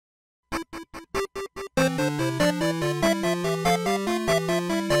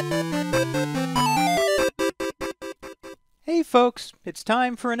folks, it's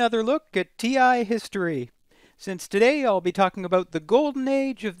time for another look at TI history. Since today I'll be talking about the golden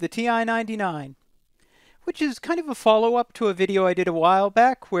age of the TI-99, which is kind of a follow-up to a video I did a while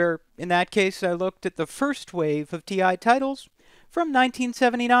back where, in that case, I looked at the first wave of TI titles from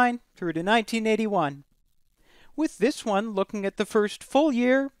 1979 through to 1981. With this one looking at the first full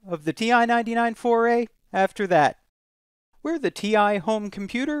year of the TI-99 foray after that, where the TI home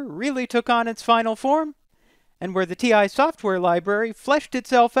computer really took on its final form, and where the TI software library fleshed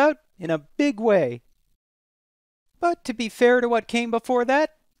itself out in a big way. But to be fair to what came before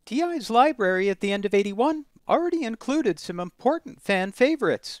that, TI's library at the end of '81 already included some important fan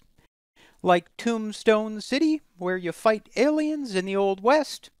favorites, like Tombstone City, where you fight aliens in the Old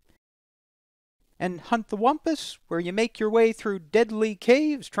West, and Hunt the Wumpus, where you make your way through deadly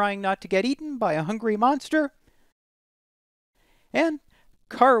caves trying not to get eaten by a hungry monster, and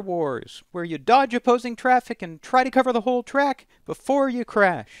Car Wars, where you dodge opposing traffic and try to cover the whole track before you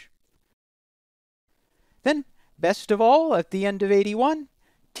crash. Then, best of all, at the end of '81,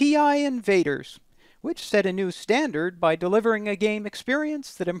 TI Invaders, which set a new standard by delivering a game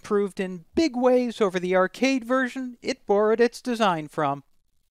experience that improved in big ways over the arcade version it borrowed its design from.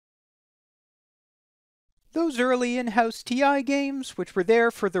 Those early in-house TI games, which were there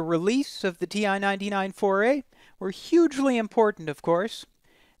for the release of the TI-99 4A, were hugely important, of course.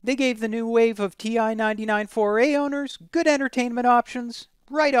 They gave the new wave of TI-99 4A owners good entertainment options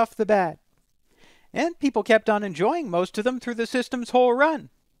right off the bat. And people kept on enjoying most of them through the system's whole run.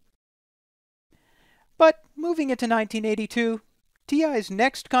 But moving into 1982, TI's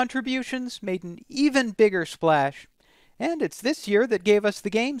next contributions made an even bigger splash. And it's this year that gave us the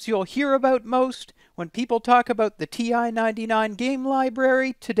games you'll hear about most when people talk about the TI-99 game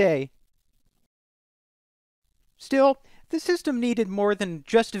library today. Still, the system needed more than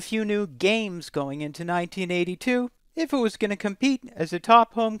just a few new games going into 1982 if it was going to compete as a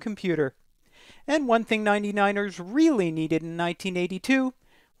top home computer. And one thing 99ers really needed in 1982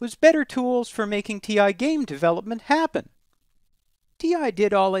 was better tools for making TI game development happen. TI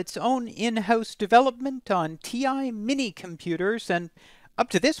did all its own in-house development on TI mini computers, and up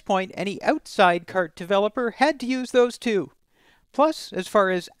to this point any outside cart developer had to use those too. Plus, as far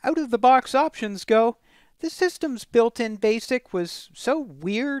as out-of-the-box options go, the system's built-in BASIC was so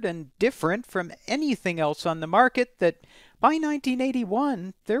weird and different from anything else on the market that by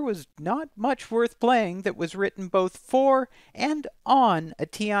 1981 there was not much worth playing that was written both for and on a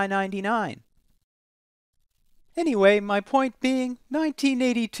TI-99. Anyway, my point being,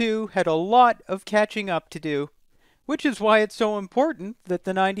 1982 had a lot of catching up to do, which is why it's so important that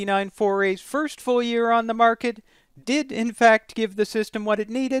the 99 4A's first full year on the market did in fact give the system what it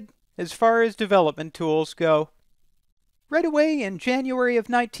needed as far as development tools go. Right away in January of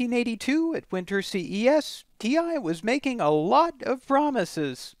 1982 at Winter CES, TI was making a lot of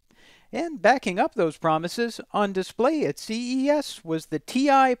promises. And backing up those promises, on display at CES was the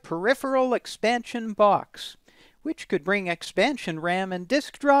TI Peripheral Expansion Box, which could bring expansion RAM and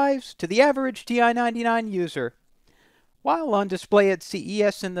disk drives to the average TI-99 user. While on display at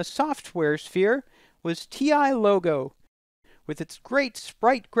CES in the software sphere was TI Logo, with its great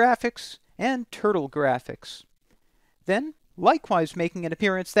sprite graphics and turtle graphics. Then, likewise making an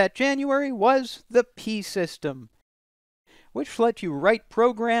appearance that January, was the P system, which let you write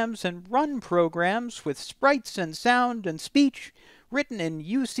programs and run programs with sprites and sound and speech written in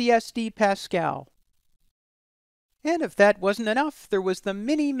UCSD Pascal. And if that wasn't enough, there was the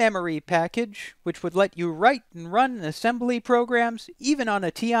Mini Memory package, which would let you write and run assembly programs even on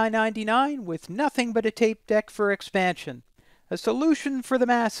a TI-99 with nothing but a tape deck for expansion. A solution for the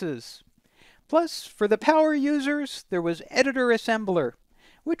masses. Plus, for the power users, there was Editor Assembler,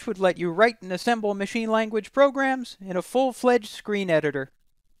 which would let you write and assemble machine language programs in a full-fledged screen editor.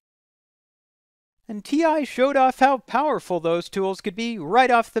 And TI showed off how powerful those tools could be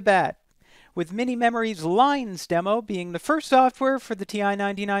right off the bat, with Mini Memory's Lines demo being the first software for the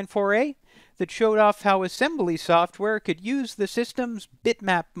TI-99 4A that showed off how assembly software could use the system's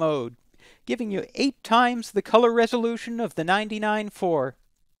bitmap mode, giving you 8 times the color resolution of the 99.4.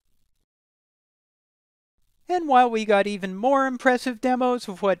 And while we got even more impressive demos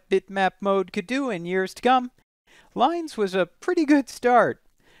of what bitmap mode could do in years to come, Lines was a pretty good start,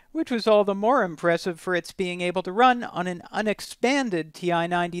 which was all the more impressive for its being able to run on an unexpanded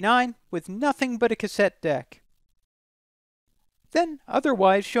TI-99 with nothing but a cassette deck. Then,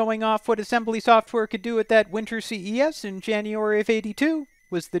 otherwise showing off what assembly software could do at that Winter CES in January of '82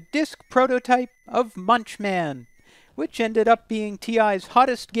 was the disk prototype of Munchman, which ended up being TI's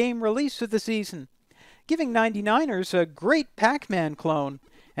hottest game release of the season, giving 99ers a great Pac-Man clone,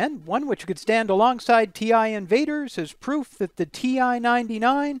 and one which could stand alongside TI Invaders as proof that the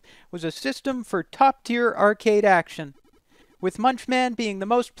TI-99 was a system for top-tier arcade action, with Munchman being the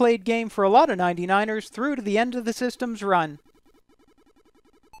most played game for a lot of 99ers through to the end of the system's run.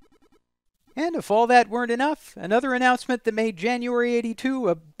 And if all that weren't enough, another announcement that made January 82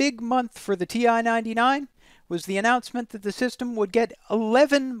 a big month for the TI-99 was the announcement that the system would get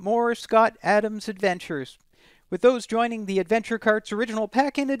 11 more Scott Adams adventures, with those joining the Adventure Cart's original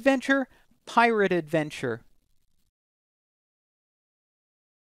pack-in adventure, Pirate Adventure.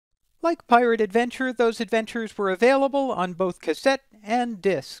 Like Pirate Adventure, those adventures were available on both cassette and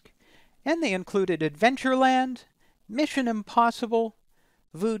disc, and they included Adventureland, Mission Impossible,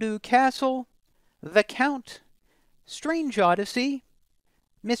 Voodoo Castle, The Count, Strange Odyssey,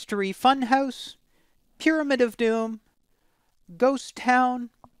 Mystery Funhouse, Pyramid of Doom, Ghost Town,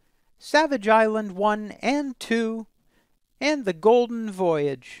 Savage Island 1 and 2, and The Golden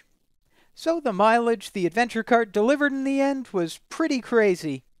Voyage. So the mileage the Adventure Cart delivered in the end was pretty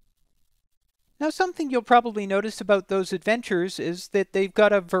crazy. Now, something you'll probably notice about those adventures is that they've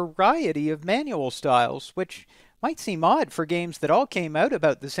got a variety of manual styles, which might seem odd for games that all came out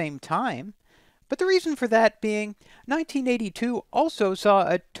about the same time. But the reason for that being, 1982 also saw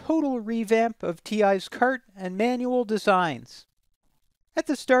a total revamp of TI's cart and manual designs. At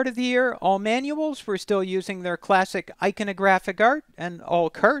the start of the year, all manuals were still using their classic iconographic art, and all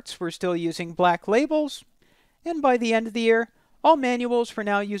carts were still using black labels. And by the end of the year, all manuals were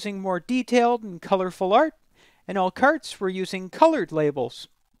now using more detailed and colorful art, and all carts were using colored labels.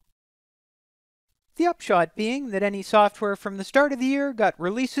 The upshot being that any software from the start of the year got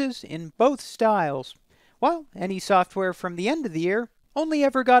releases in both styles, while any software from the end of the year only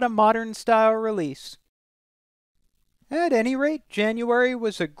ever got a modern style release. At any rate, January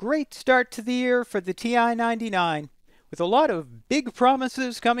was a great start to the year for the TI-99, with a lot of big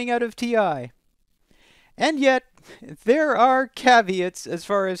promises coming out of TI. And yet, there are caveats as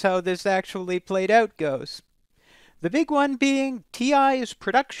far as how this actually played out goes. The big one being TI's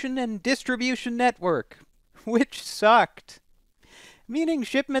production and distribution network, which sucked. Meaning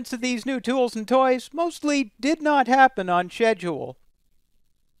shipments of these new tools and toys mostly did not happen on schedule.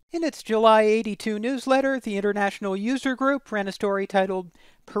 In its July 82 newsletter, the International User Group ran a story titled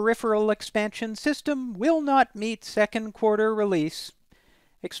 "Peripheral Expansion System Will Not Meet Second Quarter Release,"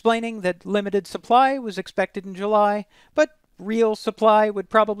 explaining that limited supply was expected in July, but real supply would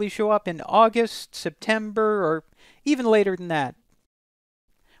probably show up in August, September, or even later than that.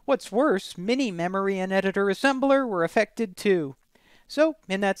 What's worse, mini memory and editor assembler were affected too. So,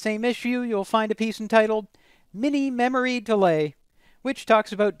 in that same issue, you'll find a piece entitled "Mini Memory Delay," which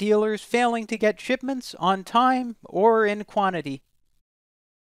talks about dealers failing to get shipments on time or in quantity.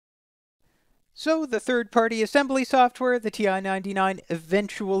 So the third-party assembly software the TI-99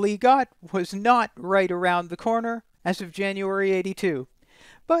 eventually got was not right around the corner as of January 82.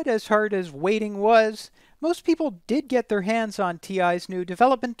 But as hard as waiting was, most people did get their hands on TI's new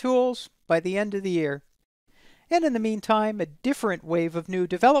development tools by the end of the year. And in the meantime, a different wave of new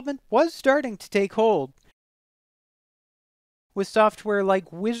development was starting to take hold, with software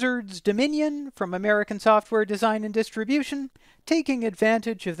like Wizard's Dominion from American Software Design and Distribution taking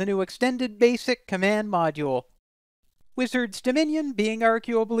advantage of the new Extended Basic command module. Wizard's Dominion being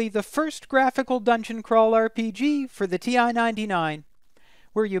arguably the first graphical dungeon crawl RPG for the TI-99,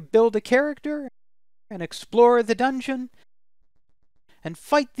 where you build a character and explore the dungeon and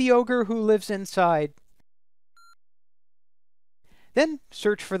fight the ogre who lives inside. Then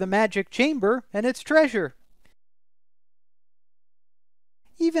search for the magic chamber and its treasure,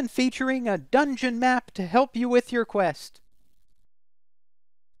 even featuring a dungeon map to help you with your quest.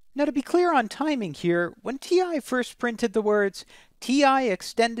 Now, to be clear on timing here, when TI first printed the words TI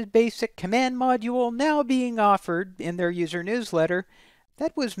Extended Basic Command Module now being offered in their user newsletter,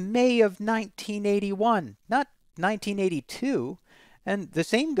 that was May of 1981, not 1982, and the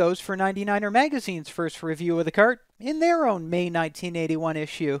same goes for 99er Magazine's first review of the cart in their own May 1981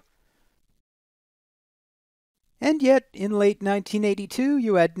 issue. And yet, in late 1982,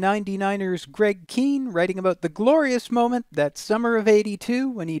 you had 99ers Greg Keane writing about the glorious moment that summer of '82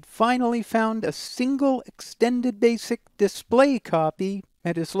 when he'd finally found a single Extended Basic display copy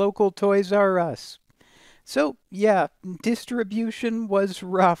at his local Toys R Us. So, yeah, distribution was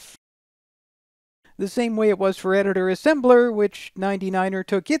rough. The same way it was for Editor Assembler, which 99er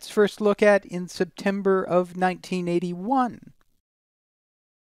took its first look at in September of 1981.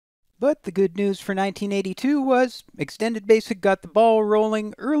 But the good news for 1982 was Extended Basic got the ball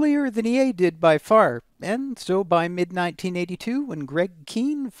rolling earlier than EA did by far, and so by mid-1982, when Greg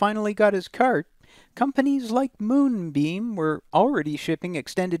Keane finally got his cart, companies like Moonbeam were already shipping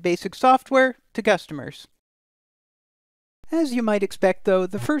extended basic software to customers. As you might expect though,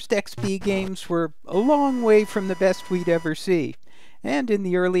 the first XP games were a long way from the best we'd ever see. And in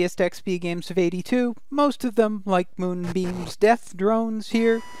the earliest XP games of '82, most of them, like Moonbeam's Death Drones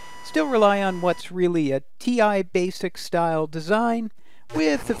here, still rely on what's really a TI basic style design,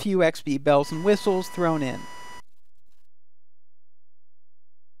 with a few XP bells and whistles thrown in.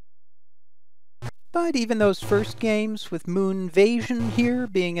 But even those first games, with Moonvasion here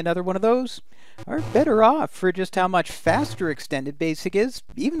being another one of those, are better off for just how much faster Extended Basic is,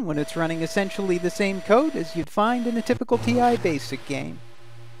 even when it's running essentially the same code as you'd find in a typical TI Basic game.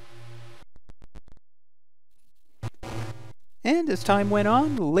 And as time went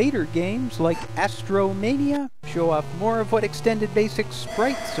on, later games like Astromania show off more of what Extended Basic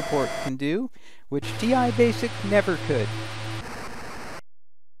sprite support can do, which TI Basic never could.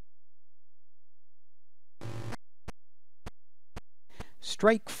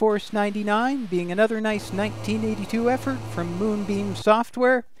 Strike Force 99 being another nice 1982 effort from Moonbeam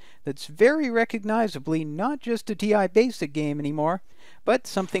Software that's very recognizably not just a TI Basic game anymore, but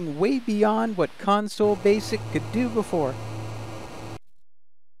something way beyond what console Basic could do before.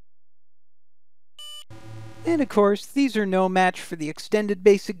 And of course, these are no match for the Extended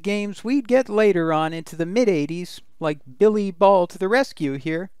Basic games we'd get later on into the mid-80s, like Billy Ball to the Rescue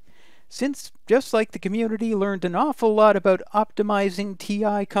here, since, just like the community learned an awful lot about optimizing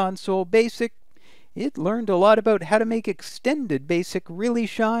TI console Basic, it learned a lot about how to make Extended Basic really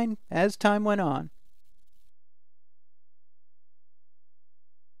shine as time went on.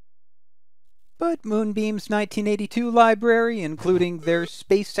 But Moonbeam's 1982 library, including their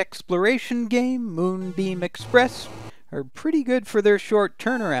space exploration game, Moonbeam Express, are pretty good for their short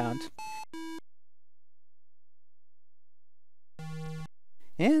turnaround.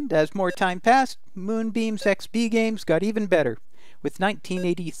 And as more time passed, Moonbeam's XP games got even better, with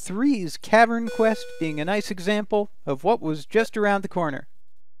 1983's Cavern Quest being a nice example of what was just around the corner.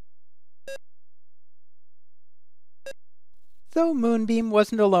 Though Moonbeam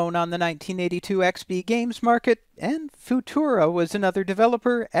wasn't alone on the 1982 XP games market, and Futura was another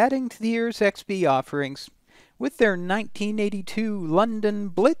developer adding to the year's XP offerings, with their 1982 London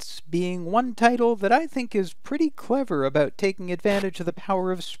Blitz being one title that I think is pretty clever about taking advantage of the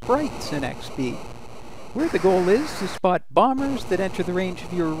power of sprites in XP, where the goal is to spot bombers that enter the range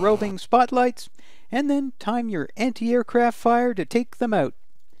of your roving spotlights, and then time your anti-aircraft fire to take them out.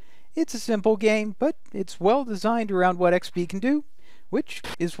 It's a simple game, but it's well designed around what XP can do, which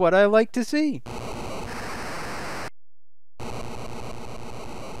is what I like to see.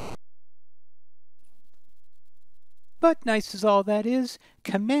 But nice as all that is,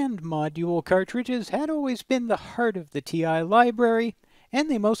 command module cartridges had always been the heart of the TI library, and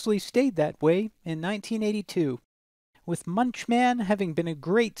they mostly stayed that way in 1982, with Munchman having been a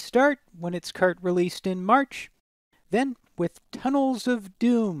great start when its cart released in March, then with Tunnels of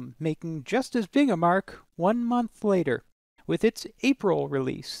Doom making just as big a mark 1 month later, with its April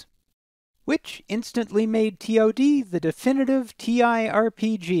release, which instantly made TOD the definitive TI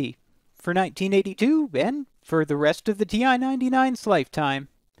RPG for 1982 and for the rest of the TI-99's lifetime,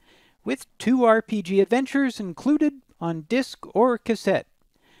 with 2 RPG adventures included on disc or cassette.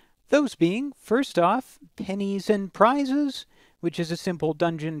 Those being, first off, Pennies and Prizes, which is a simple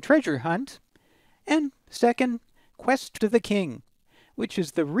dungeon treasure hunt, and second, Quest of the King, which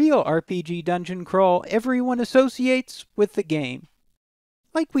is the real RPG dungeon crawl everyone associates with the game.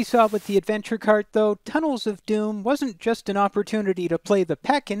 Like we saw with the adventure cart though, Tunnels of Doom wasn't just an opportunity to play the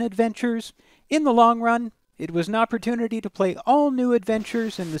pack-in adventures. In the long run, it was an opportunity to play all new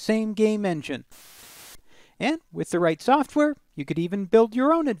adventures in the same game engine. And with the right software, you could even build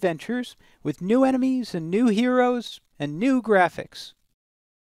your own adventures with new enemies and new heroes and new graphics.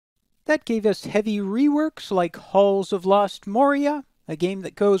 That gave us heavy reworks like Halls of Lost Moria, a game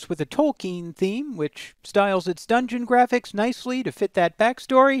that goes with a Tolkien theme, which styles its dungeon graphics nicely to fit that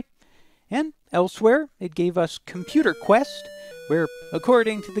backstory. And elsewhere, it gave us Computer Quest, where,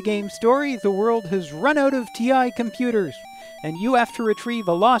 according to the game's story, the world has run out of TI computers, and you have to retrieve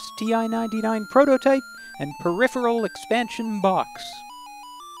a lost TI-99 prototype and peripheral expansion box.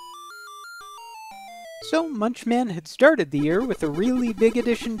 So Munchman had started the year with a really big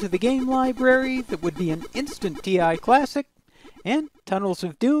addition to the game library that would be an instant TI classic, and Tunnels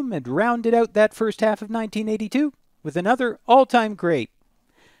of Doom had rounded out that first half of 1982 with another all-time great.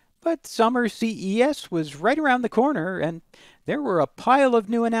 But summer CES was right around the corner, and there were a pile of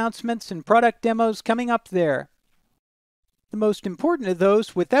new announcements and product demos coming up there. The most important of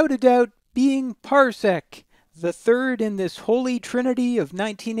those, without a doubt, being Parsec, the third in this holy trinity of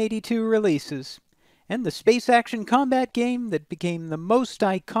 1982 releases, and the space action combat game that became the most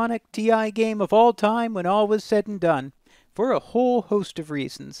iconic TI game of all time when all was said and done, for a whole host of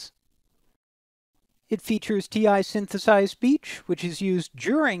reasons. It features TI synthesized speech, which is used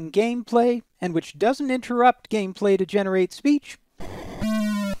during gameplay, and which doesn't interrupt gameplay to generate speech.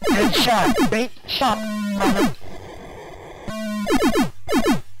 Good shot, great shot, Mama.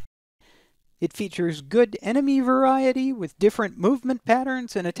 It features good enemy variety with different movement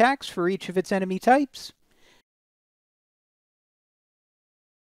patterns and attacks for each of its enemy types.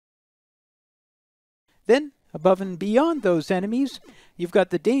 Then, above and beyond those enemies, you've got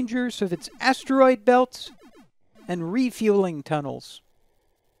the dangers of its asteroid belts and refueling tunnels.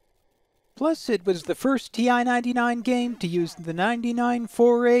 Plus, it was the first TI-99 game to use the 99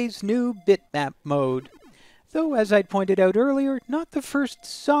 4A's new bitmap mode. Though, as I'd pointed out earlier, not the first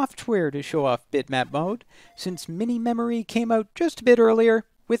software to show off bitmap mode, since Mini Memory came out just a bit earlier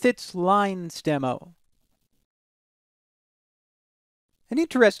with its Lines demo. An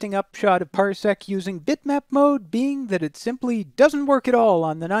interesting upshot of Parsec using bitmap mode being that it simply doesn't work at all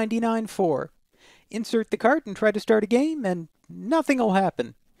on the 99.4. Insert the cart and try to start a game, and nothing will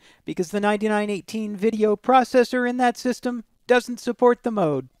happen, because the 9918 video processor in that system doesn't support the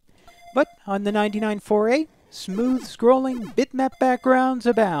mode. But on the 99.4a, smooth scrolling bitmap backgrounds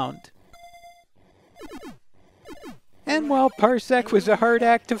abound. And while Parsec was a hard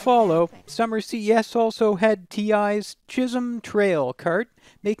act to follow, Summer CES also had TI's Chisholm Trail cart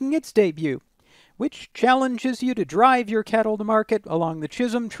making its debut, which challenges you to drive your cattle to market along the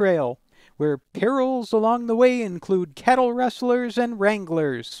Chisholm Trail, where perils along the way include cattle rustlers and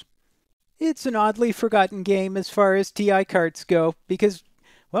wranglers. It's an oddly forgotten game as far as TI carts go, because,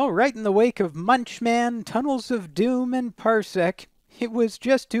 well, right in the wake of Munchman, Tunnels of Doom, and Parsec, it was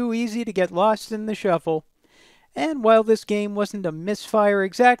just too easy to get lost in the shuffle. And while this game wasn't a misfire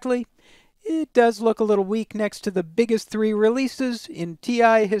exactly, it does look a little weak next to the biggest 3 releases in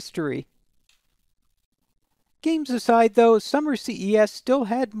TI history. Games aside though, Summer CES still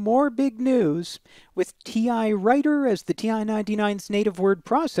had more big news, with TI Writer as the TI-99's native word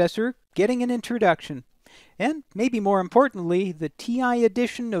processor getting an introduction. And maybe more importantly, the TI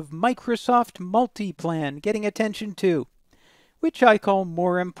edition of Microsoft Multiplan getting attention too. Which I call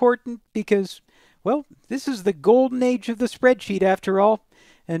more important because, well, this is the golden age of the spreadsheet after all,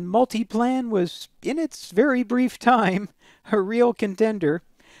 and Multiplan was, in its very brief time, a real contender,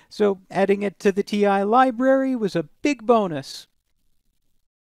 so adding it to the TI library was a big bonus.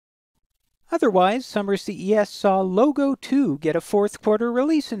 Otherwise, Summer CES saw Logo 2 get a fourth quarter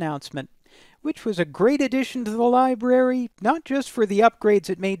release announcement, which was a great addition to the library, not just for the upgrades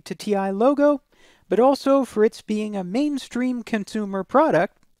it made to TI Logo, but also for its being a mainstream consumer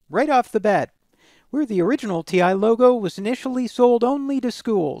product right off the bat, where the original TI Logo was initially sold only to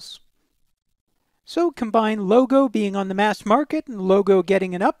schools. So combine Logo being on the mass market and Logo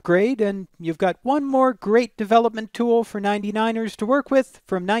getting an upgrade, and you've got one more great development tool for 99ers to work with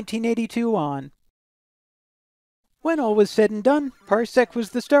from 1982 on. When all was said and done, Parsec was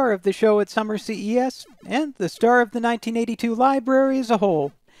the star of the show at Summer CES, and the star of the 1982 library as a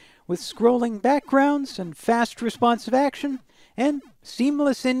whole, with scrolling backgrounds and fast responsive action, and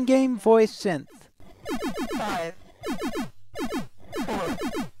seamless in-game voice synth. 5, 4,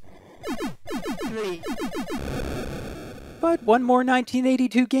 3. But one more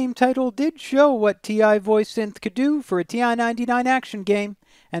 1982 game title did show what TI voice synth could do for a TI-99 action game,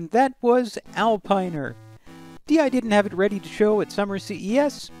 and that was Alpiner. TI didn't have it ready to show at Summer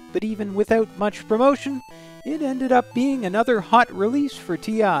CES, but even without much promotion, it ended up being another hot release for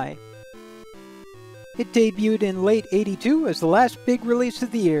TI. It debuted in late '82 as the last big release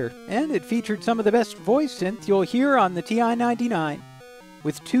of the year, and it featured some of the best voice synth you'll hear on the TI-99,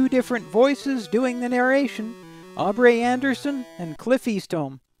 with 2 different voices doing the narration, Aubrey Anderson and Cliff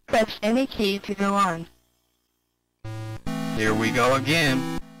Eastholm. Press any key to go on. Here we go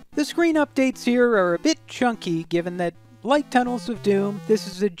again. The screen updates here are a bit chunky given that, like Tunnels of Doom, this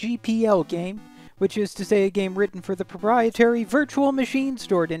is a GPL game, which is to say a game written for the proprietary virtual machine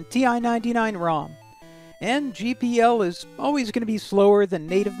stored in TI-99 ROM. And GPL is always going to be slower than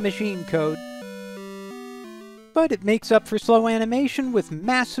native machine code. But it makes up for slow animation with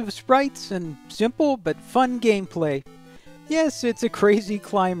massive sprites and simple but fun gameplay. Yes, it's a crazy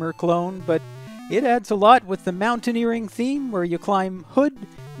climber clone, but it adds a lot with the mountaineering theme where you climb Hood,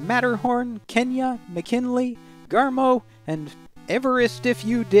 Matterhorn, Kenya, McKinley, Garmo, and Everest if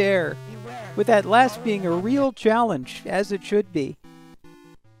you dare, with that last being a real challenge, as it should be.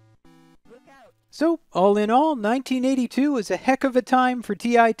 So, all in all, 1982 was a heck of a time for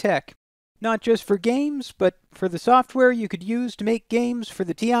TI Tech. not just for games, but for the software you could use to make games for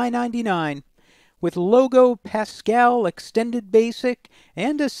the TI-99, with Logo, Pascal, Extended Basic,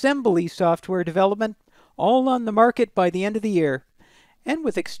 and Assembly software development all on the market by the end of the year. And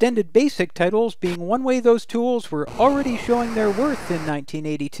with Extended Basic titles being one way those tools were already showing their worth in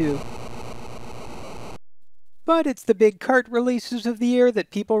 1982. But it's the big cart releases of the year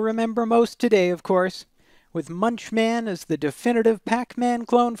that people remember most today, of course, with Munchman as the definitive Pac-Man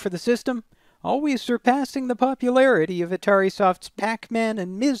clone for the system, always surpassing the popularity of AtariSoft's Pac-Man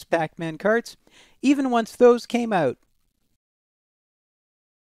and Ms. Pac-Man carts, even once those came out.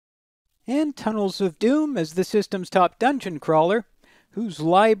 And Tunnels of Doom as the system's top dungeon crawler, whose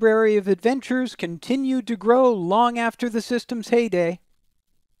library of adventures continued to grow long after the system's heyday.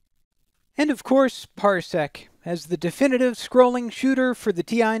 And of course, Parsec as the definitive scrolling shooter for the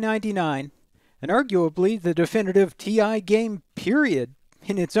TI-99, and arguably the definitive TI game period,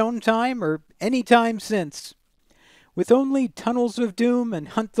 in its own time or any time since, with only Tunnels of Doom and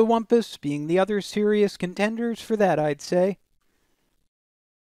Hunt the Wumpus being the other serious contenders for that, I'd say.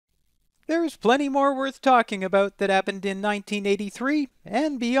 There's plenty more worth talking about that happened in 1983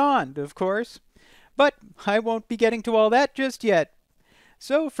 and beyond, of course, but I won't be getting to all that just yet.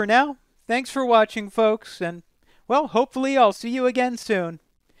 So for now, thanks for watching, folks, and, well, hopefully I'll see you again soon,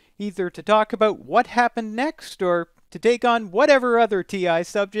 either to talk about what happened next or to take on whatever other TI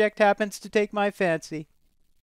subject happens to take my fancy.